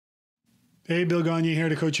Hey, Bill Gagne here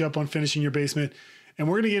to coach you up on finishing your basement. And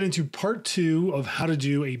we're going to get into part 2 of how to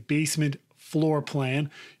do a basement floor plan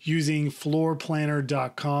using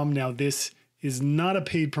floorplanner.com. Now, this is not a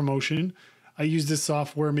paid promotion. I used this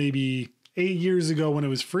software maybe 8 years ago when it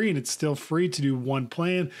was free, and it's still free to do one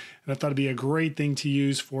plan. And I thought it'd be a great thing to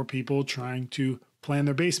use for people trying to plan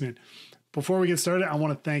their basement. Before we get started, I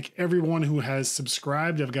want to thank everyone who has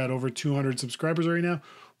subscribed. I've got over 200 subscribers right now,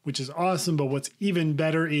 which is awesome. But what's even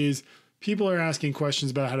better is people are asking questions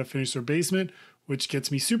about how to finish their basement, which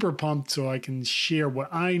gets me super pumped so I can share what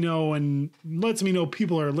I know and lets me know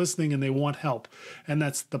people are listening and they want help. And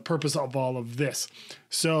that's the purpose of all of this.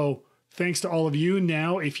 So thanks to all of you.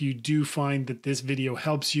 Now, if you do find that this video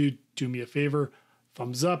helps you, do me a favor,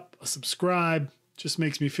 thumbs up, a subscribe. Just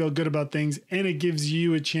makes me feel good about things, and it gives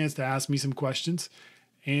you a chance to ask me some questions,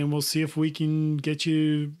 and we'll see if we can get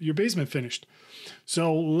you your basement finished.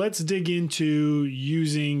 So let's dig into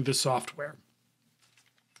using the software.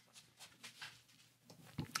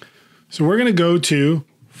 So we're going to go to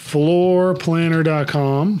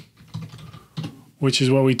floorplanner.com, which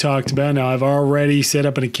is what we talked about. Now, I've already set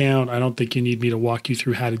up an account. I don't think you need me to walk you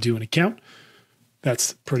through how to do an account.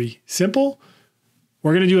 That's pretty simple.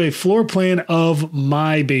 We're going to do a floor plan of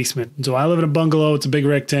my basement. So I live in a bungalow. It's a big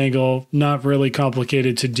rectangle, not really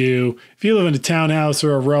complicated to do. If you live in a townhouse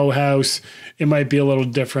or a row house, it might be a little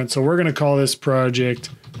different. So we're going to call this project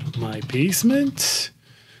My Basement,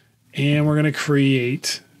 and we're going to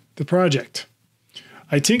create the project.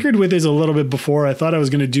 I tinkered with this a little bit before. I thought I was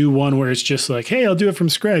going to do one where it's just like, hey, I'll do it from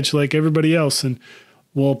scratch like everybody else, and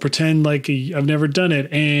we'll pretend like I've never done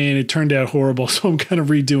it, and it turned out horrible, so I'm kind of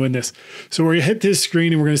redoing this. So we're going to hit this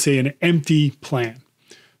screen, and we're going to say an empty plan.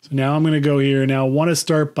 So now I'm going to go here. Now I want to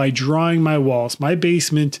start by drawing my walls. My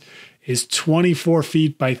basement is 24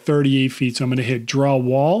 feet by 38 feet, so I'm going to hit Draw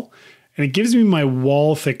Wall, and it gives me my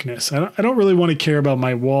wall thickness. I don't really want to care about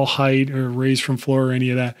my wall height or raise from floor or any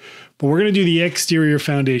of that, but we're going to do the exterior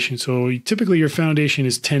foundation. So typically your foundation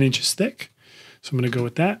is 10 inches thick. So I'm going to go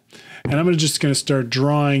with that. And I'm just going to start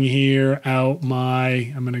drawing here out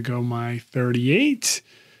I'm going to go my 38.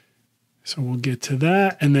 So we'll get to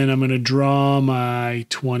that. And then I'm going to draw my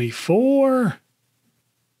 24.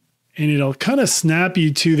 And it'll kind of snap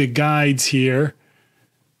you to the guides here.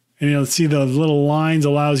 And you'll see the little lines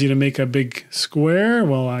allows you to make a big square.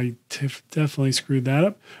 Well, I definitely screwed that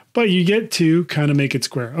up. But you get to kind of make it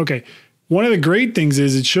square. Okay. One of the great things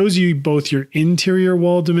is it shows you both your interior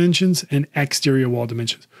wall dimensions and exterior wall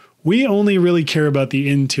dimensions. We only really care about the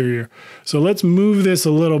interior. So let's move this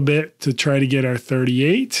a little bit to try to get our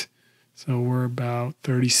 38. So we're about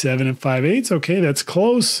 37 5/8. Okay, that's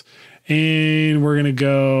close. And we're going to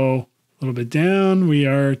go a little bit down. We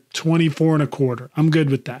are 24 1/4. I'm good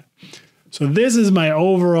with that. So this is my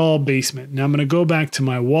overall basement. Now I'm going to go back to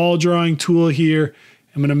my wall drawing tool here.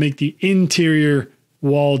 I'm going to make the interior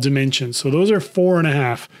wall dimensions. So those are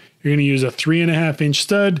 4.5. You're going to use a 3.5 inch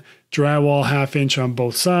stud, drywall 1/2 inch on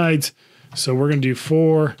both sides. So we're going to do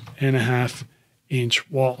 4.5 inch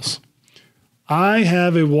walls. I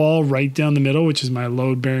have a wall right down the middle, which is my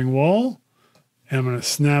load bearing wall. And I'm going to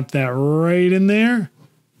snap that right in there.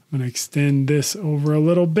 I'm going to extend this over a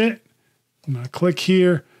little bit. I'm going to click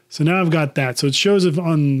here. So now I've got that. So it shows if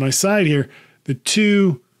on my side here, the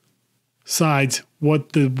two sides,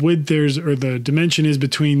 what the width there's or the dimension is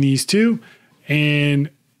between these two. And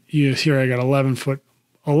here I got 11 foot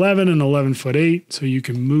 11 and 11 foot 8. So you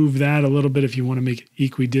can move that a little bit if you want to make it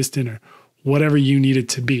equidistant or whatever you need it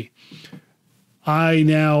to be.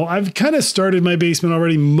 I've kind of started my basement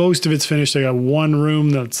already. Most of it's finished. I got one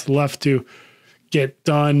room that's left to get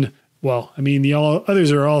done. Well, I mean, the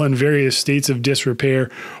others are all in various states of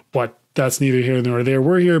disrepair, but that's neither here nor there.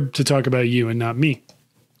 We're here to talk about you and not me.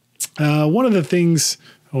 One of the things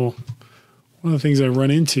I run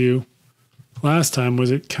into last time was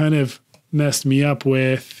it kind of messed me up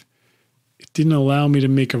with, it didn't allow me to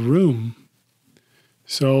make a room.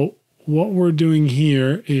 So what we're doing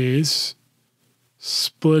here is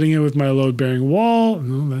splitting it with my load bearing wall.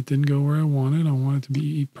 No, that didn't go where I wanted. I want it to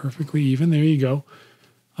be perfectly even. There you go.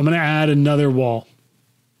 I'm going to add another wall.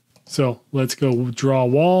 So let's go draw a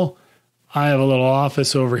wall. I have a little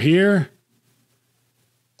office over here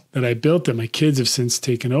that I built that my kids have since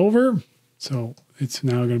taken over. So it's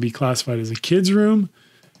now going to be classified as a kid's room.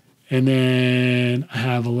 And then I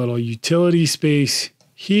have a little utility space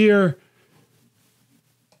here.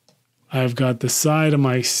 I've got the side of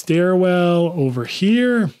my stairwell over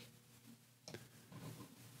here.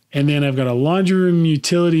 And then I've got a laundry room,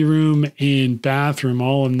 utility room, and bathroom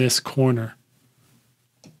all in this corner.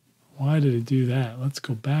 Why did it do that? Let's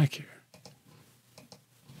go back here.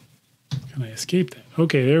 Can I escape that?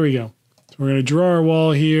 Okay, there we go. So we're going to draw our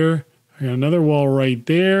wall here. I got another wall right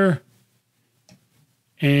there.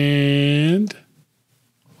 And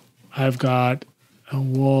I've got a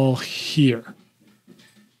wall here.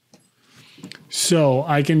 So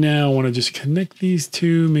I can now want to just connect these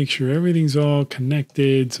two, make sure everything's all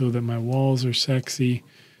connected so that my walls are sexy.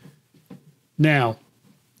 Now,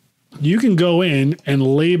 you can go in and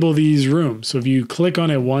label these rooms. So if you click on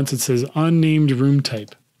it once, it says unnamed room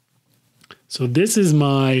type. So this is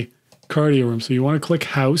my cardio room. So you want to click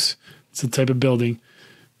house. It's the type of building.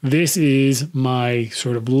 This is my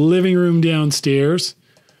sort of living room downstairs.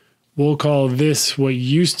 We'll call this what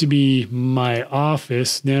used to be my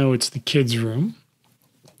office. Now it's the kids' room.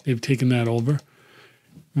 They've taken that over.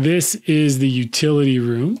 This is the utility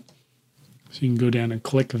room. So you can go down and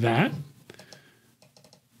click that.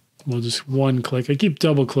 We'll just one click. I keep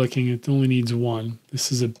double clicking. It only needs one.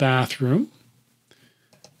 This is a bathroom.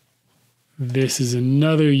 This is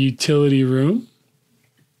another utility room.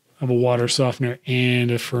 I have a water softener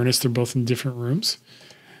and a furnace. They're both in different rooms.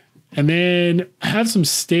 And then I have some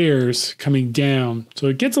stairs coming down. So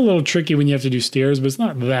it gets a little tricky when you have to do stairs, but it's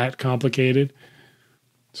not that complicated.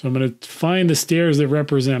 So I'm going to find the stairs that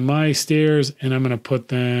represent my stairs, and I'm going to put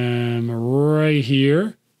them right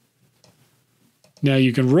here. Now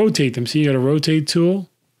you can rotate them. See, you got a rotate tool.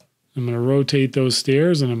 I'm going to rotate those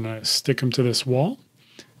stairs, and I'm going to stick them to this wall.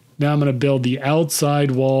 Now I'm going to build the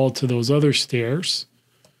outside wall to those other stairs.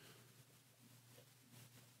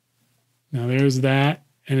 Now there's that.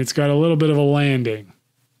 And it's got a little bit of a landing.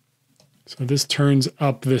 So this turns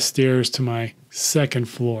up the stairs to my second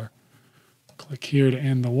floor. Click here to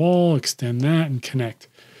end the wall, extend that, and connect.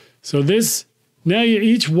 So this, now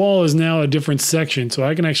each wall is now a different section. So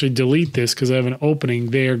I can actually delete this because I have an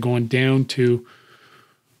opening there going down to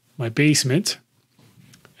my basement.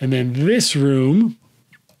 And then this room,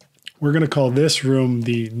 we're going to call this room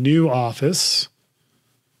the new office.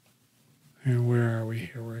 And where are we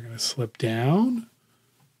here? We're going to slip down.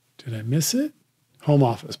 Did I miss it? Home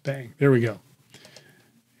office, bang. There we go.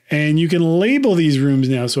 And you can label these rooms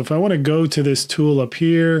now. So if I want to go to this tool up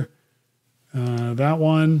here, that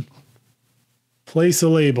one, place a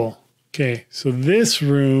label. Okay, so this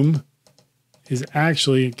room is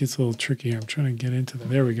actually, it gets a little tricky here. I'm trying to get into that.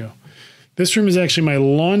 There we go. This room is actually my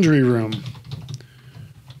laundry room.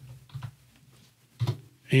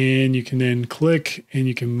 And you can then click and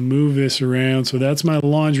you can move this around. So that's my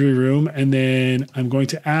laundry room. And then I'm going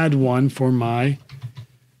to add one for my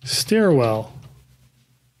stairwell.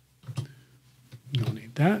 Don't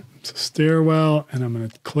need that. It's a stairwell. And I'm going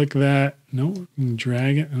to click that. No, I'm going to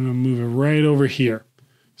drag it. I'm going to move it right over here.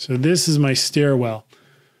 So this is my stairwell.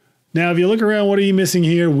 Now, if you look around, what are you missing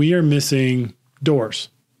here? We are missing doors.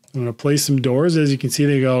 I'm going to place some doors. As you can see,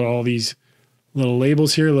 they got all these little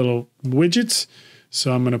labels here, little widgets.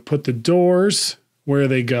 So I'm going to put the doors where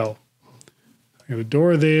they go. I got a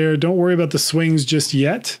door there. Don't worry about the swings just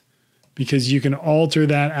yet because you can alter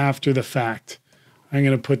that after the fact. I'm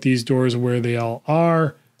going to put these doors where they all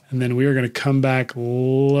are, and then we are going to come back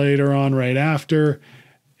later on right after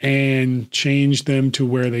and change them to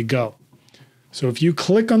where they go. So if you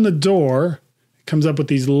click on the door, it comes up with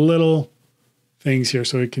these little things here.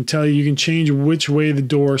 So it can tell you, you can change which way the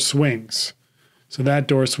door swings. So that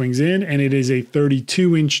door swings in, and it is a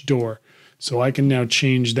 32-inch door. So I can now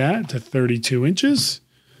change that to 32 inches,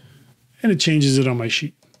 and it changes it on my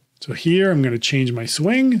sheet. So here I'm going to change my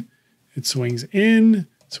swing. It swings in,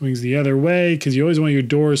 swings the other way, because you always want your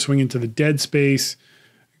doors swinging to the dead space.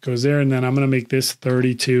 It goes there, and then I'm going to make this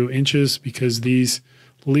 32 inches because these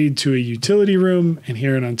lead to a utility room, and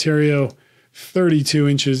here in Ontario, 32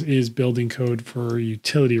 inches is building code for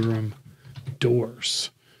utility room doors.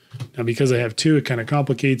 Now, because I have two, it kind of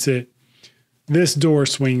complicates it. This door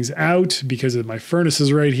swings out because of my furnace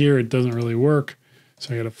is right here. It doesn't really work.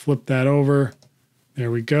 So I got to flip that over.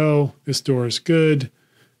 There we go. This door is good.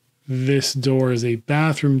 This door is a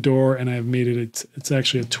bathroom door, and I've made it, it's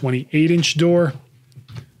actually a 28-inch door.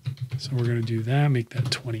 So we're going to do that, make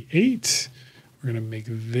that 28. We're going to make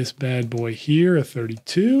this bad boy here a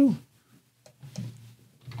 32.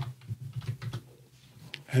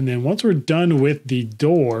 And then once we're done with the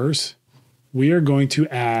doors, we are going to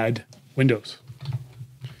add windows,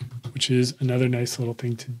 which is another nice little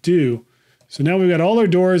thing to do. So now we've got all our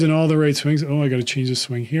doors and all the right swings. Oh, I got to change the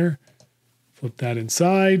swing here. Flip that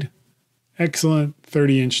inside. Excellent.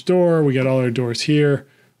 30-inch door. We got all our doors here.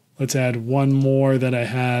 Let's add one more that I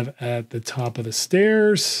have at the top of the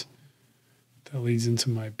stairs. That leads into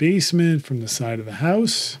my basement from the side of the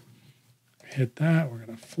house. Hit that. We're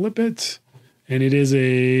going to flip it. And it is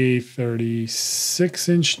a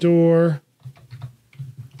 36-inch door.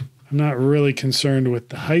 I'm not really concerned with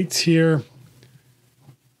the heights here.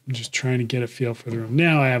 I'm just trying to get a feel for the room.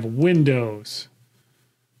 Now I have windows.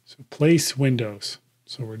 So place windows.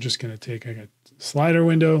 So we're just going to take a slider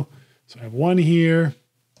window. So I have one here.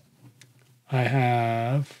 I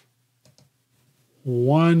have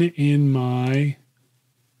one in my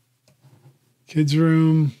kids'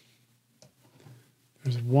 room.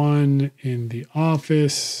 There's one in the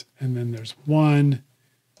office, and then there's one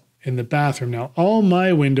in the bathroom. Now, all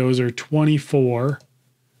my windows are 24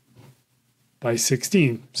 by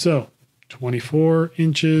 16. So 24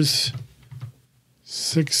 inches,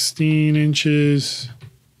 16 inches.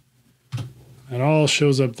 That all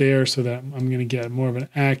shows up there so that I'm going to get more of an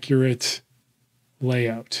accurate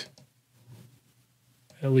layout,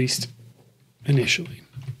 at least initially,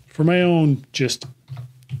 for my own just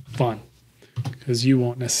fun, because you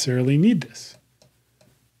won't necessarily need this.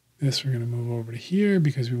 This we're going to move over to here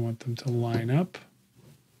because we want them to line up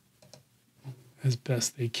as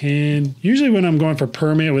best they can. Usually when I'm going for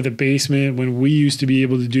permanent with a basement, when we used to be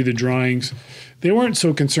able to do the drawings, they weren't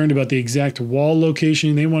so concerned about the exact wall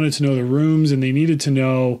location. They wanted to know the rooms, and they needed to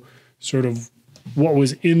know sort of what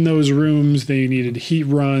was in those rooms. They needed heat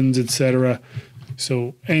runs, etc.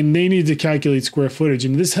 So, and they need to calculate square footage.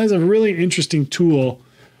 And this has a really interesting tool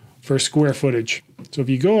for square footage. So if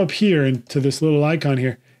you go up here and to this little icon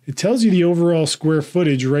here, it tells you the overall square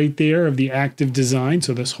footage right there of the active design.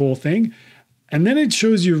 So this whole thing. And then it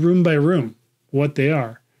shows you room by room what they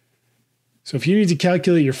are. So if you need to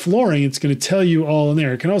calculate your flooring, it's going to tell you all in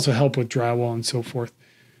there. It can also help with drywall and so forth.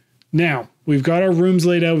 Now, we've got our rooms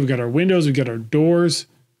laid out. We've got our windows. We've got our doors.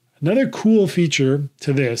 Another cool feature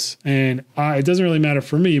to this, and it doesn't really matter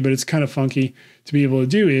for me, but it's kind of funky to be able to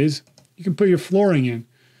do, is you can put your flooring in.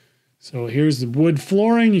 So here's the wood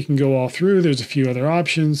flooring. You can go all through. There's a few other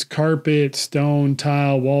options. Carpet, stone,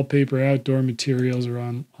 tile, wallpaper, outdoor materials are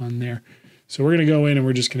on there. So we're going to go in and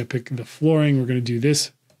we're just going to pick the flooring. We're going to do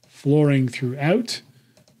this flooring throughout.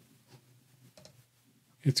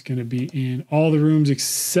 It's going to be in all the rooms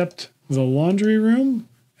except the laundry room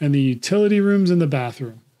and the utility rooms and the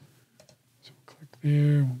bathroom. So click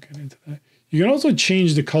there. We'll get into that. You can also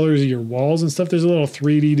change the colors of your walls and stuff. There's a little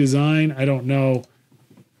 3D design. I don't know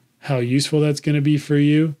how useful that's going to be for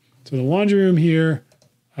you. So the laundry room here,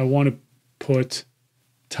 I want to put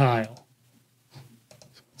tile.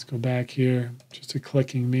 So let's go back here. Just a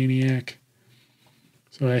clicking maniac.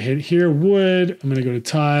 So I hit here, wood. I'm going to go to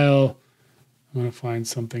tile. I'm going to find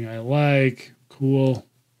something I like. Cool.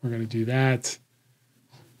 We're going to do that.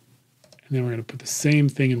 And then we're going to put the same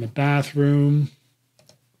thing in the bathroom.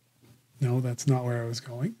 No, that's not where I was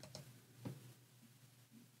going.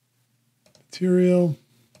 Material.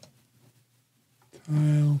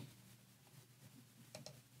 Tile.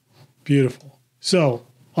 Beautiful. So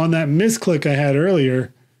on that misclick I had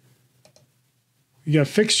earlier, you got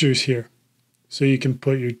fixtures here. So you can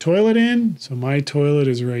put your toilet in. So my toilet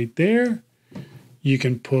is right there. You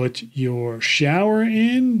can put your shower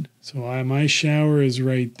in. So my shower is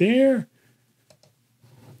right there.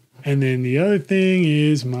 And then the other thing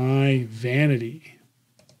is my vanity.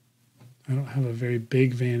 I don't have a very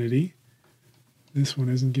big vanity. This one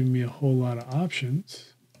isn't giving me a whole lot of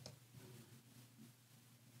options.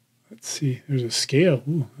 Let's see. There's a scale.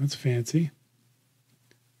 Ooh, that's fancy.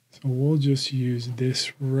 So we'll just use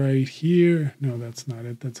this right here. No, that's not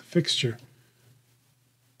it. That's a fixture.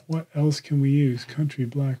 What else can we use? Country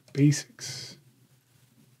Black Basics.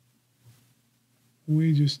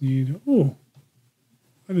 We just need, oh,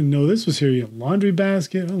 I didn't know this was here. You have laundry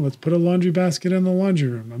basket. Oh, let's put a laundry basket in the laundry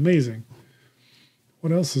room. Amazing.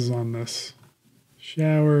 What else is on this?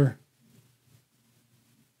 Shower.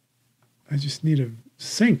 I just need a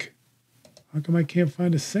sink. How come I can't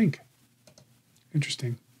find a sink?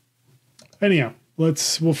 Interesting. Anyhow, we'll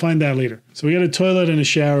find that later. So we got a toilet and a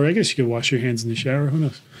shower. I guess you could wash your hands in the shower. Who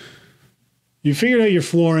knows? You figured out your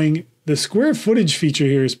flooring. The square footage feature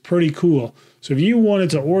here is pretty cool. So if you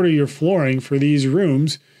wanted to order your flooring for these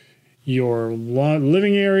rooms, your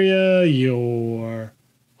living area, your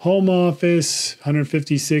home office,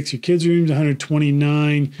 156, your kids' rooms,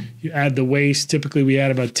 129, you add the waste. Typically, we add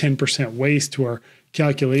about 10% waste to our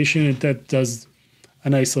calculation, and that does a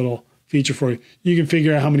nice little feature for you. You can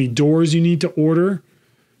figure out how many doors you need to order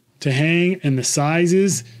to hang and the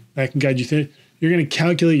sizes. That can guide you through. You're going to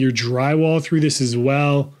calculate your drywall through this as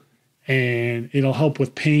well, and it'll help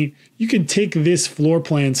with paint. You can take this floor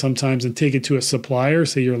plan sometimes and take it to a supplier,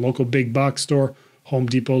 say your local big box store, Home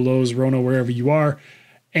Depot, Lowe's, Rona, wherever you are,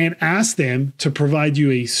 and ask them to provide you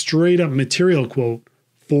a straight up material quote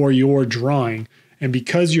for your drawing. And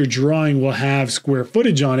because your drawing will have square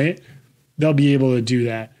footage on it, they'll be able to do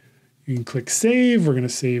that. You can click save. We're going to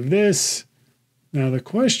save this. Now the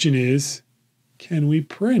question is, can we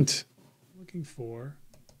print? Looking for,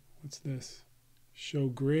 what's this? Show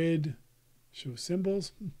grid, show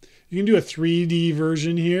symbols. You can do a 3D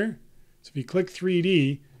version here. So if you click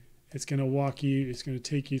 3D, it's going to walk you, it's going to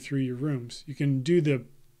take you through your rooms. You can do the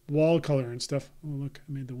wall color and stuff. Oh, look,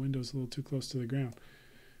 I made the windows a little too close to the ground.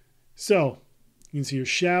 So you can see your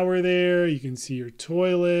shower there. You can see your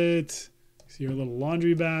toilet. See your little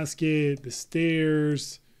laundry basket, the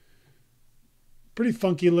stairs. Pretty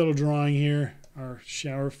funky little drawing here. Our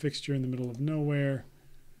shower fixture in the middle of nowhere.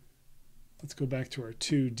 Let's go back to our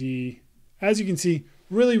 2D. As you can see,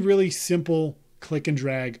 really, really simple click and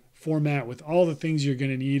drag format with all the things you're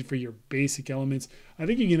going to need for your basic elements. I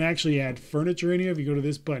think you can actually add furniture in here. If you go to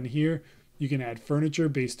this button here, you can add furniture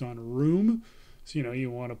based on room. So,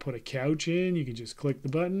 you want to put a couch in, you can just click the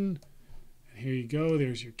button. And here you go.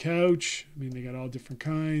 There's your couch. I mean, they got all different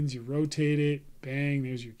kinds. You rotate it. Bang,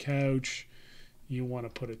 there's your couch. You want to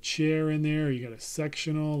put a chair in there. You got a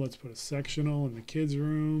sectional. Let's put a sectional in the kids'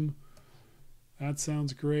 room. That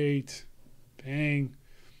sounds great. Bang.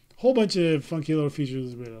 Whole bunch of funky little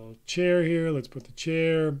features. A little chair here. Let's put the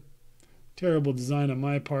chair. Terrible design on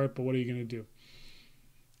my part, but what are you going to do?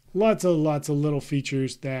 Lots of little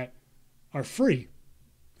features that are free,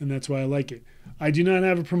 and that's why I like it. I do not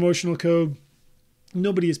have a promotional code.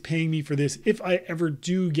 Nobody is paying me for this. If I ever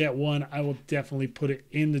do get one, I will definitely put it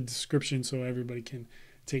in the description so everybody can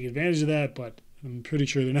take advantage of that, but I'm pretty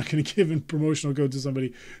sure they're not going to give a promotional code to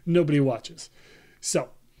somebody nobody watches. So,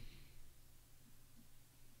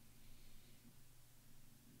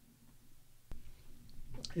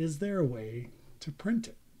 is there a way to print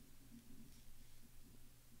it?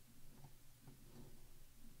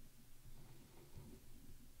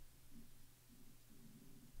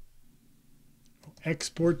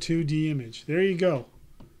 Export 2D image. There you go.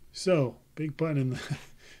 So, big button in the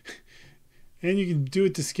and you can do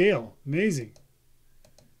it to scale. Amazing.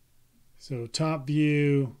 So, top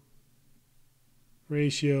view,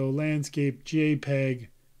 ratio, landscape, JPEG. You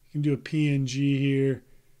can do a PNG here,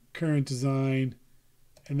 current design,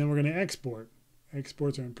 and then we're going to export.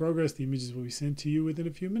 Exports are in progress. The images will be sent to you within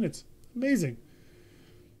a few minutes. Amazing.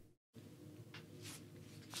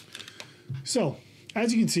 So,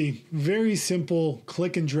 as you can see, very simple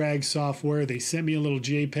click and drag software. They sent me a little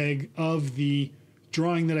JPEG of the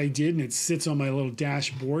drawing that I did, and it sits on my little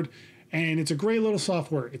dashboard. And it's a great little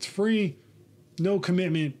software. It's free, no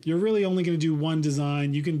commitment. You're really only going to do one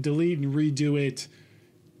design. You can delete and redo it.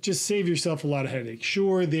 Just save yourself a lot of headache.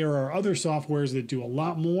 Sure, there are other softwares that do a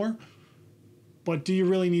lot more, but do you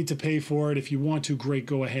really need to pay for it? If you want to, great,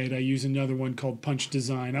 go ahead. I use another one called Punch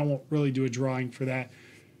Design. I won't really do a drawing for that.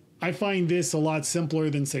 I find this a lot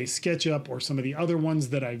simpler than, say, SketchUp or some of the other ones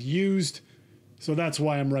that I've used. So that's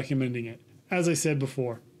why I'm recommending it. As I said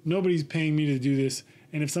before, nobody's paying me to do this.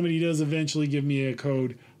 And if somebody does eventually give me a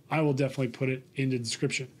code, I will definitely put it in the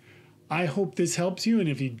description. I hope this helps you. And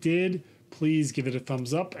if you did, please give it a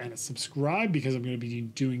thumbs up and a subscribe, because I'm going to be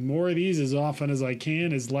doing more of these as often as I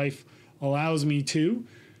can, as life allows me to.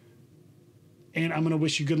 And I'm going to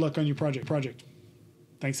wish you good luck on your project.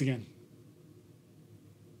 Thanks again.